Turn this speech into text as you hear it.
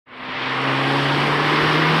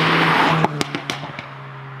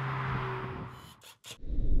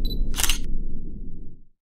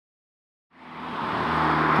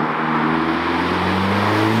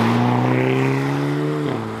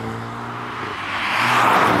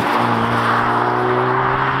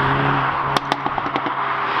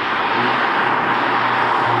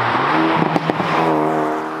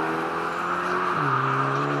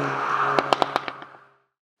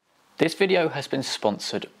video has been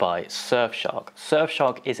sponsored by Surfshark.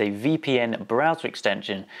 Surfshark is a VPN browser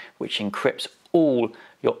extension which encrypts all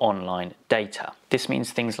your online data. This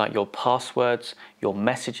means things like your passwords, your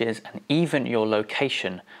messages, and even your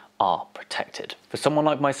location are protected. For someone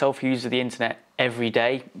like myself who uses the internet every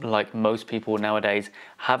day, like most people nowadays,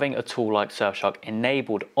 having a tool like Surfshark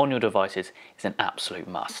enabled on your devices is an absolute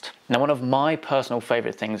must. Now, one of my personal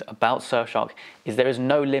favorite things about Surfshark is there is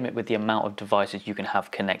no limit with the amount of devices you can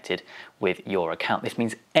have connected with your account. This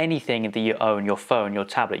means anything that you own, your phone, your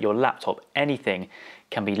tablet, your laptop, anything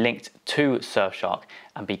can be linked to Surfshark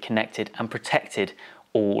and be connected and protected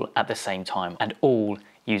all at the same time, and all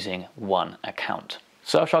using one account.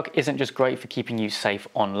 Surfshark isn't just great for keeping you safe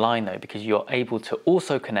online though, because you're able to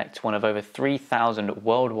also connect to one of over 3,000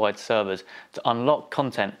 worldwide servers to unlock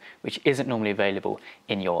content which isn't normally available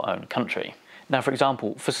in your own country. Now, for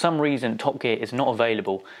example, for some reason Top Gear is not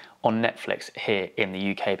available on Netflix here in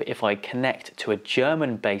the UK, but if I connect to a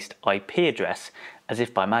German-based IP address, as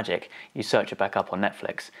if by magic, you search it back up on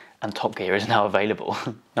Netflix and Top Gear is now available.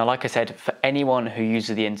 Now, like I said, for anyone who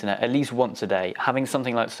uses the internet at least once a day, having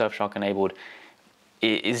something like Surfshark enabled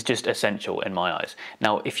is just essential in my eyes.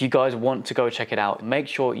 Now, if you guys want to go check it out, make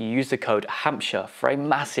sure you use the code Hampshire for a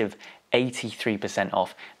massive 83%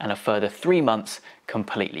 off and a further 3 months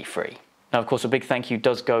completely free. Now, of course, a big thank you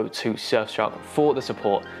does go to Surfshark for the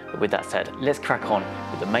support. But with that said, let's crack on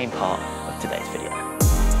with the main part of today's video.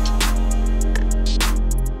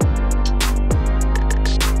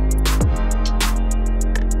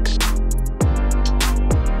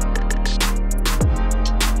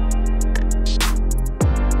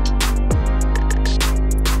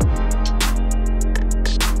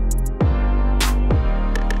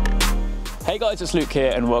 Hey guys, it's Luke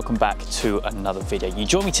here and welcome back to another video. You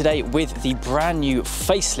join me today with the brand new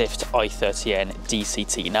facelift i30N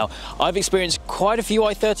DCT. Now, I've experienced quite a few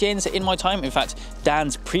i30Ns in my time. In fact,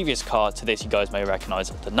 Dan's previous car to this, you guys may recognize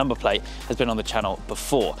the number plate, has been on the channel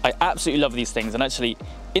before. I absolutely love these things, and actually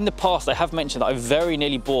in the past I have mentioned that I very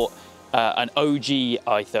nearly bought an OG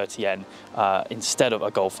i30N instead of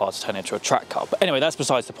a Golf R to turn into a track car. But anyway, that's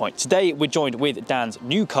besides the point. Today we're joined with Dan's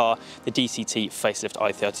new car, the DCT facelift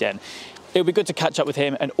i30N. It'll be good to catch up with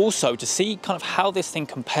him and also to see kind of how this thing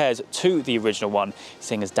compares to the original one,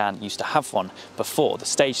 seeing as Dan used to have one before, the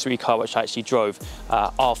Stage 3 car, which I actually drove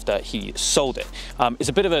after he sold it. It's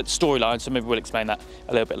a bit of a storyline, so maybe we'll explain that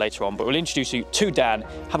a little bit later on, but we'll introduce you to Dan,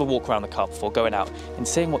 have a walk around the car before going out and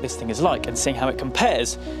seeing what this thing is like and seeing how it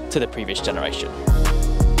compares to the previous generation.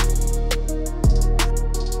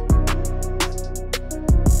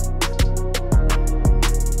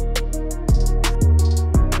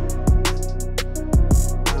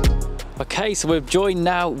 Okay, so we're joined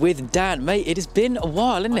now with Dan. Mate, it has been a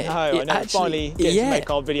while, isn't it? I know, actually, finally get to make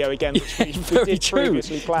our video again, which we did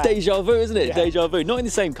previously plan. Deja vu, isn't it? Yeah. Deja vu. Not in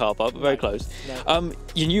the same car park, but very close. No.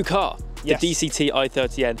 Your new car. Yes. The DCT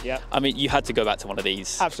i30N. Yeah. I mean, you had to go back to one of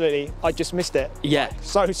these. Absolutely. I just missed it. Yeah.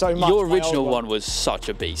 So much. Your original one was such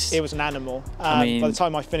a beast. It was an animal. I mean, by the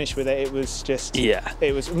time I finished with it, it was just,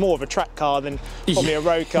 it was more of a track car than probably a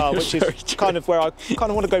road car, which is kind of where I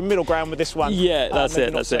kind of want to go middle ground with this one. Yeah, that's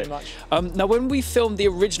it, that's it. Now, when we filmed the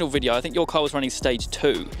original video, I think your car was running Stage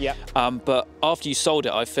 2. Yeah. But after you sold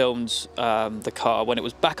it, I filmed the car when it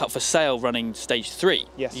was back up for sale running Stage 3.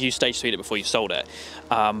 Yes. You Stage 3'd it before you sold it.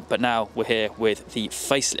 But now we're here with the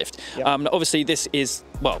facelift. Yep. Obviously this is,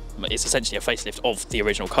 well, it's essentially a facelift of the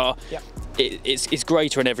original car. Yep. It's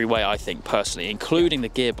greater in every way, I think, personally, including the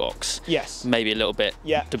gearbox. Yes. Maybe a little bit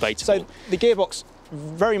debatable. So the gearbox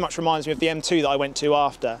very much reminds me of the M2 that I went to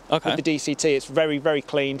after. Okay. With the DCT. It's very, very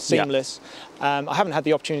clean, seamless. I haven't had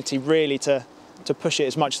the opportunity really to push it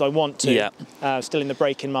as much as I want to. Yeah. Still in the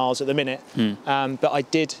braking miles at the minute. But I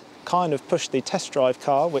did kind of push the test drive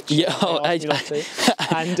car, which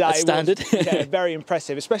and standard. It was very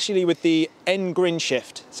impressive, especially with the N grin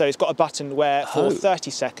shift. So it's got a button where for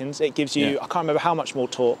 30 seconds it gives you, I can't remember how much more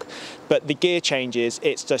torque, but the gear changes,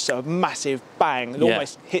 it's just a massive bang. It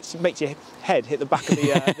almost makes your head hit the back of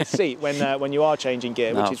the seat when you are changing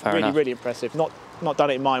gear, which is really, really impressive. Not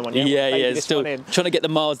done it in my one yet. Yeah, still trying to get the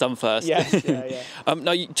miles done first. Yeah.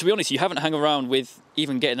 Now, to be honest, you haven't hung around with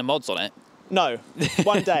even getting the mods on it. No,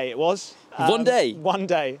 one day it was. One day? One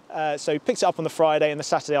day. So picked it up on the Friday, and the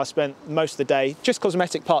Saturday I spent most of the day, just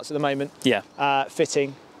cosmetic parts at the moment. Yeah.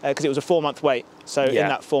 Fitting, because it was a 4-month wait. So in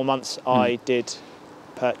that 4 months, I did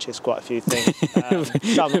purchase quite a few things.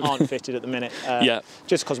 Some aren't fitted at the minute.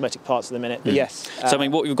 Just cosmetic parts at the minute, but yes. So I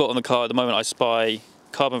mean, what you've got on the car at the moment, I spy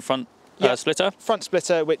carbon front splitter? Front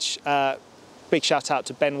splitter, which big shout out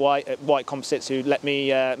to Ben White at White Composites who let me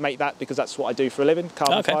make that, because that's what I do for a living,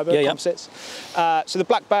 carbon fibre composites. So the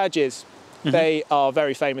black badges, They are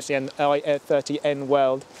very famous, the i30N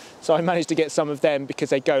World. So I managed to get some of them because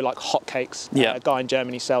they go like hotcakes. Yeah. A guy in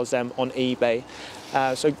Germany sells them on eBay.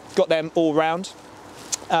 So got them all round.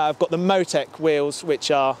 I've got the Motec wheels, which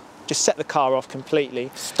are just set the car off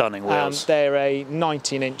completely. Stunning wheels. They're a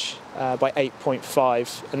 19-inch by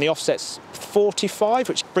 8.5, and the offset's 45,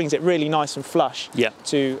 which brings it really nice and flush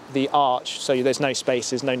to the arch, so there's no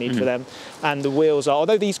spaces, no need for them. And the wheels are,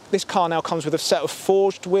 although this car now comes with a set of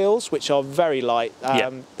forged wheels, which are very light,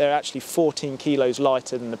 they're actually 14 kilos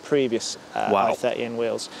lighter than the previous i30N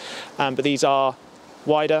wheels. But these are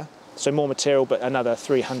wider, so more material, but another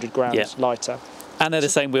 300 grams lighter. And they're the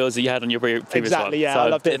same wheels that you had on your previous one. Yeah, so I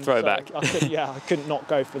loved a bit it. of throwback. So I couldn't not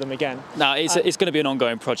go for them again. No, it's going to be an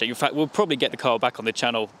ongoing project. In fact, we'll probably get the car back on the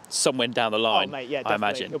channel somewhere down the line. Oh, mate, yeah, I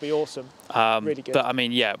imagine. It'll be awesome. Really good. But I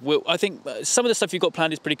mean, yeah, I think some of the stuff you've got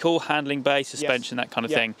planned is pretty cool. Handling bay, suspension, that kind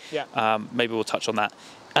of thing. Yeah. Maybe we'll touch on that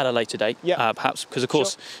at a later date, perhaps, because of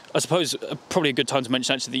course, I suppose probably a good time to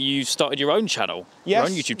mention actually that you started your own channel, your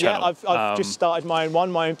own YouTube channel. Yeah, I've just started my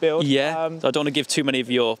own build. Yeah, so I don't want to give too many of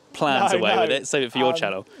your plans away with it. Save it for your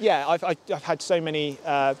channel. Yeah, I've had so many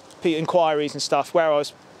inquiries and stuff where I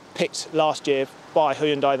was picked last year by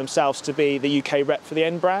Hyundai themselves to be the UK rep for the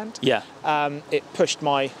N brand. Yeah. It pushed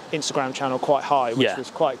my Instagram channel quite high, which was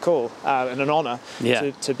quite cool and an honour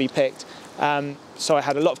to be picked. So I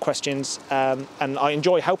had a lot of questions, and I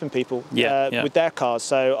enjoy helping people with their cars.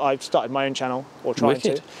 So I've started my own channel, or trying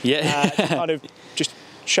to. Yeah. To kind of just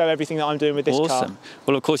show everything that I'm doing with this car.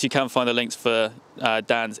 Well, of course, you can find the links for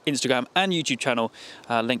Dan's Instagram and YouTube channel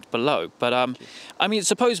linked below. But I mean,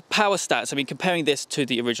 suppose power stats. I mean, comparing this to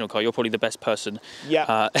the original car, you're probably the best person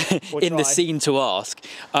in the scene to ask.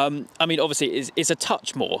 I mean, obviously, it's a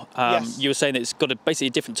touch more. You were saying that it's got basically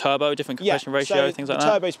a different turbo, different compression ratio, things like that.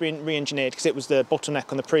 The turbo's been re-engineered because it was the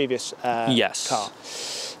bottleneck on the previous car.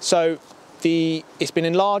 So it's been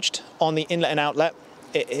enlarged on the inlet and outlet.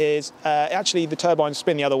 It is actually the turbines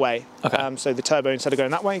spin the other way. Okay. So the turbo, instead of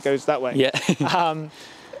going that way, goes that way. Yeah.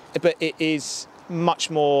 But it is much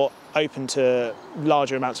more open to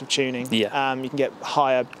larger amounts of tuning. Yeah. You can get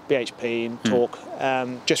higher BHP and torque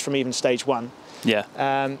just from even stage 1.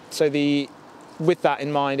 Yeah. So with that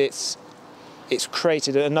in mind, it's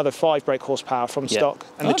created another 5 brake horsepower from stock,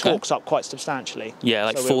 and the torque's up quite substantially. Yeah,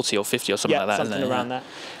 like 40 or 50 or something like that, something isn't it? Around that.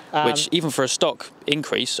 Which, even for a stock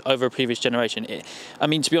increase over a previous generation, I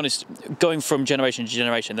mean, to be honest, going from generation to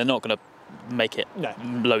generation, they're not going to make it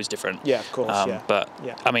loads different. Yeah, of course, But,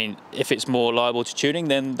 I mean, if it's more liable to tuning,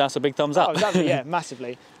 then that's a big thumbs up. Oh, exactly, yeah,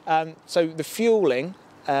 massively. So the fuelling,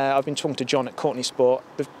 I've been talking to John at Courtney Sport,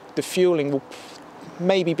 the fuelling will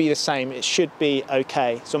maybe be the same. It should be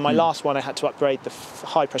okay. So my last one, I had to upgrade the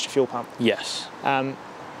high pressure fuel pump. Yes.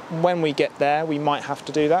 When we get there, we might have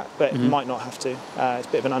to do that, but might not have to. It's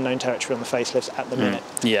a bit of an unknown territory on the facelifts at the minute.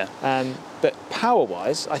 Yeah. But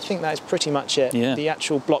power-wise, I think that is pretty much it. Yeah. The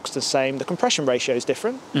actual block's the same. The compression ratio is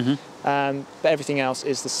different, but everything else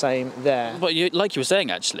is the same there. But like you were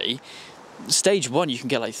saying, actually, stage 1 you can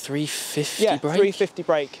get like 350 brake. 350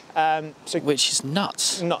 brake. Which is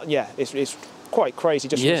nuts. It's quite crazy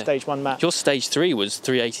just from stage 1 match. Your stage 3 was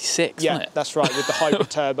 386, wasn't it? That's right, with the hybrid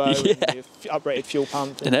turbo and the upgraded fuel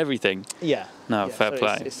pump. And everything. Yeah. No, fair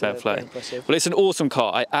play, fair play. Well, it's an awesome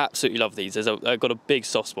car. I absolutely love these. I've got a big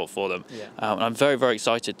soft spot for them. Yeah. And I'm very, very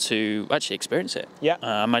excited to actually experience it. Yeah.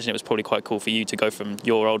 I imagine it was probably quite cool for you to go from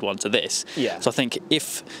your old one to this. Yeah. So I think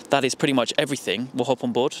if that is pretty much everything, we'll hop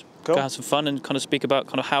on board, go have some fun and kind of speak about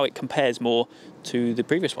kind of how it compares more to the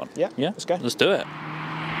previous one. Yeah. Yeah. Let's go. Let's do it.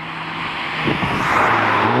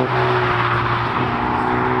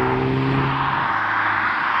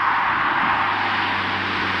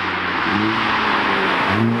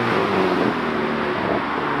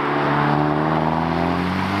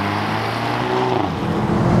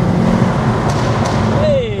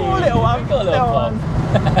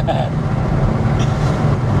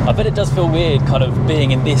 I bet it does feel weird kind of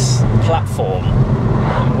being in this platform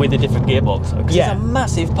with a different gearbox, because it's a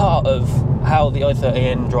massive part of how the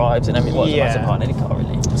i30N drives and everything. Well, it's a massive part in any car,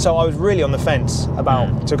 really. So I was really on the fence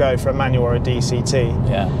about to go for a manual or a DCT.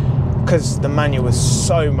 Yeah. Because the manual was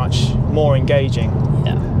so much more engaging.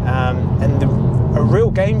 Yeah. And a real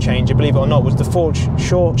game changer, believe it or not, was the forged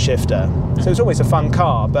short shifter. So it's always a fun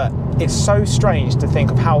car, but it's so strange to think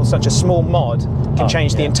of how such a small mod can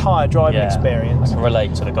change the entire driving experience. I can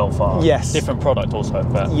relate to the Golf R. Yes. Different product also,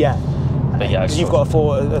 but but yeah, because you've got a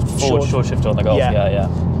forward short shifter on the Golf. Yeah.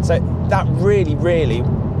 So that really, really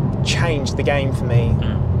changed the game for me.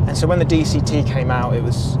 And so when the DCT came out, it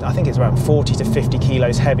was, I think it's around 40 to 50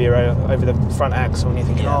 kilos heavier over the front axle, and you're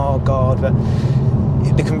thinking, oh God, but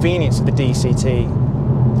the convenience of the DCT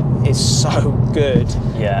is so good.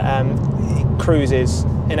 Yeah. It cruises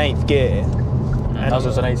in 8th gear. And that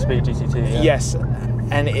was an 8-speed DCT. Yeah. Yes,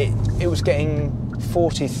 and it was getting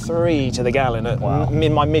 43 to the gallon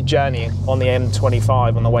in my mid-journey on the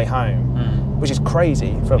M25 on the way home, which is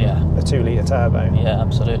crazy from a 2-litre turbo. Yeah,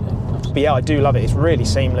 absolutely. But yeah, I do love it. It's really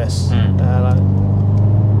seamless.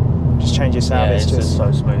 Just change your sound. Yeah, it's just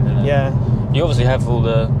so smooth, isn't it? Yeah. You obviously have all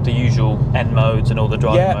the usual N modes and all the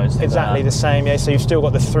driving modes. Yeah, exactly the same. Yeah, so you've still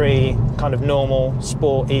got the 3 kind of normal,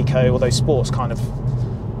 sport, eco, although sport's kind of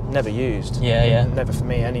never used. Yeah. Never for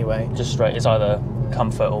me anyway. Just straight. It's either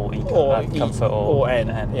comfort or eco. Comfort or N.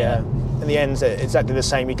 Yeah. And the N's are exactly the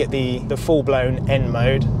same. You get the full-blown N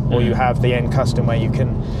mode, or you have the N custom where you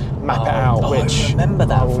can map it out. Which I remember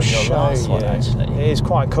that from your last one, you. actually. It is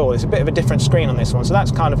quite cool. It's a bit of a different screen on this one, so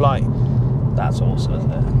that's kind of like... That's awesome,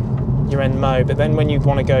 isn't it? Your N mode, but then when you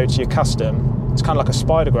want to go to your custom, it's kind of like a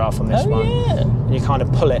spider graph on this one. Yeah. And you kind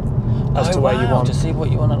of pull it as to where you want. To see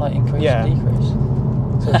what you want to like increase or decrease.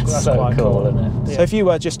 So that's so quite cool, isn't it? Yeah. So if you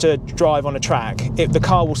were just to drive on a track, the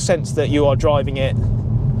car will sense that you are driving it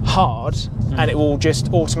hard, and it will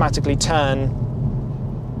just automatically turn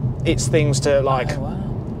its things to like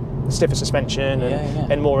stiffer suspension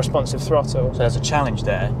and more responsive throttle. So there's a challenge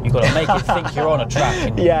there. You've got to make it think you're on a track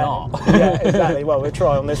and you're not. Yeah, exactly. Well, we'll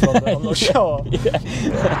try on this one, but I'm not sure.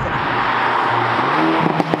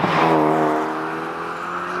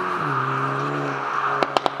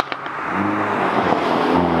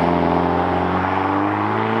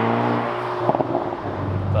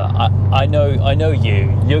 I know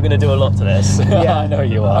you. You're going to do a lot to this. Yeah, I know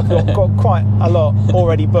you are. I've got quite a lot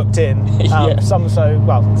already booked in. Some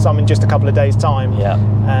in just a couple of days' time. Yeah.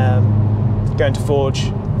 Going to Forge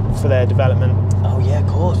for their development. Oh yeah, of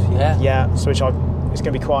course. Yeah. Yeah. So it's going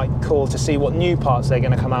to be quite cool to see what new parts they're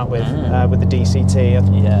going to come out with the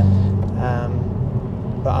DCT. Yeah.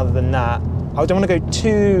 But other than that, I don't want to go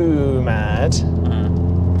too mad.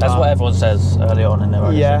 That's what everyone says early on in their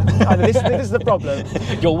ownership. Yeah, this is the problem.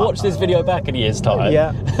 You'll watch this video back in a year's time.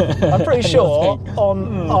 Yeah, I'm pretty sure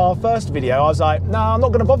on our first video I was like, no, I'm not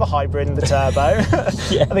going to bother hybrid in the turbo. I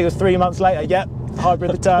think it was 3 months later, yep,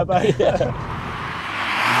 hybrid the turbo.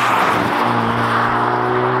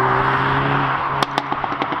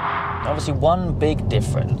 Obviously one big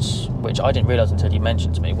difference, which I didn't realise until you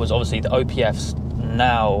mentioned to me, was obviously the OPF's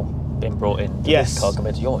now been brought in to this car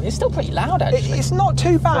compared to yours. It's still pretty loud, actually. It's not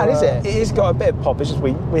too bad, is it? It has got a bit of pop. It's just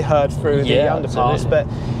we heard through the underpass, but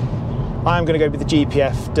I'm going to go with the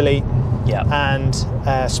GPF delete and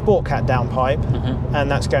Sport Cat downpipe, and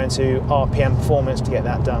that's going to RPM Performance to get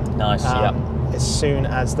that done. Nice, as soon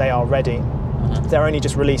as they are ready. They're only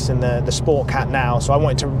just releasing the Sport Cat now, so I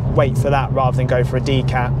wanted to wait for that rather than go for a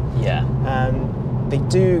D-Cat. Yeah. They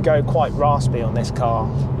do go quite raspy on this car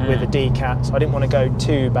with a D-Cat, so I didn't want to go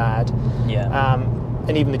too bad. Yeah.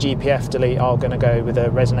 And even the GPF delete are going to go with a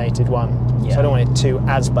resonated one, so I don't want it too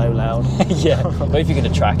ASBO loud. Yeah, but if you're going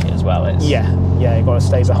to track it as well, it's... Yeah, you've got to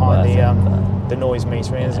stay behind the noise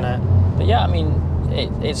metering, isn't it? But yeah, I mean,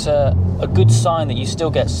 it's a good sign that you still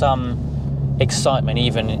get some excitement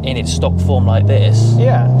even in its stock form like this.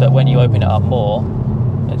 Yeah. That when you open it up more,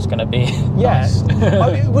 it's going to be nice.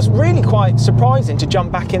 It was really quite surprising to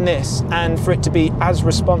jump back in this and for it to be as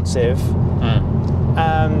responsive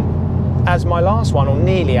as my last one, or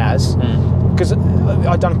nearly as, because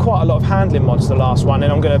I'd done quite a lot of handling mods the last one,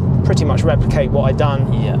 and I'm going to pretty much replicate what I'd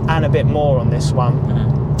done and a bit more on this one,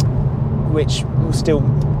 which will still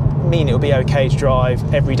mean it'll be okay to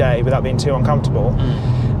drive every day without being too uncomfortable.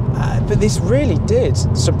 But this really did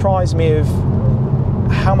surprise me of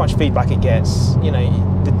how much feedback it gets. You know,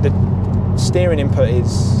 the steering input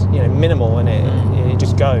is minimal, and it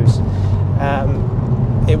just goes.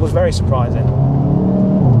 It was very surprising.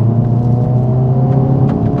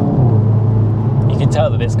 You can tell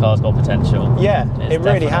that this car's got potential. Yeah, it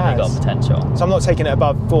really has got potential. So I'm not taking it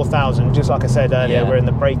above 4,000, just like I said earlier. We're in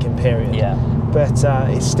the braking period. Yeah. But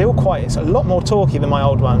it's still it's a lot more torquey than my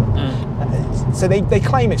old one. So they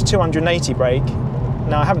claim it's 280 brake.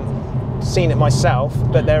 Now I haven't seen it myself,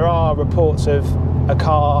 but there are reports of a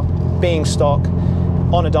car being stock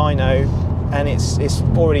on a dyno, and it's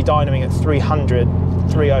already dynoing at 300,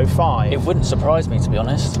 305. It wouldn't surprise me, to be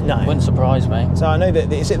honest. No. It wouldn't surprise me. So I know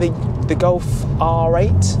that, is it the Golf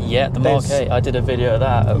R8? Yeah, the Mark 8. I did a video of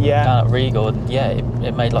that down at Regal, and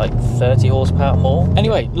it made like 30 horsepower more.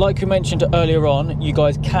 Anyway, like we mentioned earlier on, you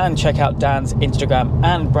guys can check out Dan's Instagram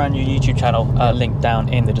and brand new YouTube channel, linked down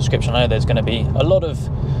in the description. I know there's going to be a lot of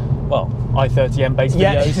well, i30N based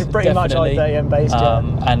videos. Yeah, pretty much i30N based,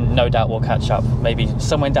 and no doubt we'll catch up maybe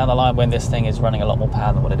somewhere down the line when this thing is running a lot more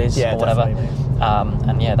power than what it is, or whatever.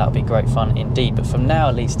 And yeah, that would be great fun indeed. But from now,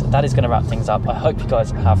 at least, that is going to wrap things up. I hope you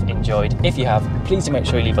guys have enjoyed. If you have, please do make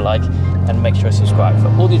sure you leave a like and make sure you subscribe for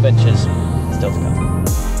all the adventures still to come.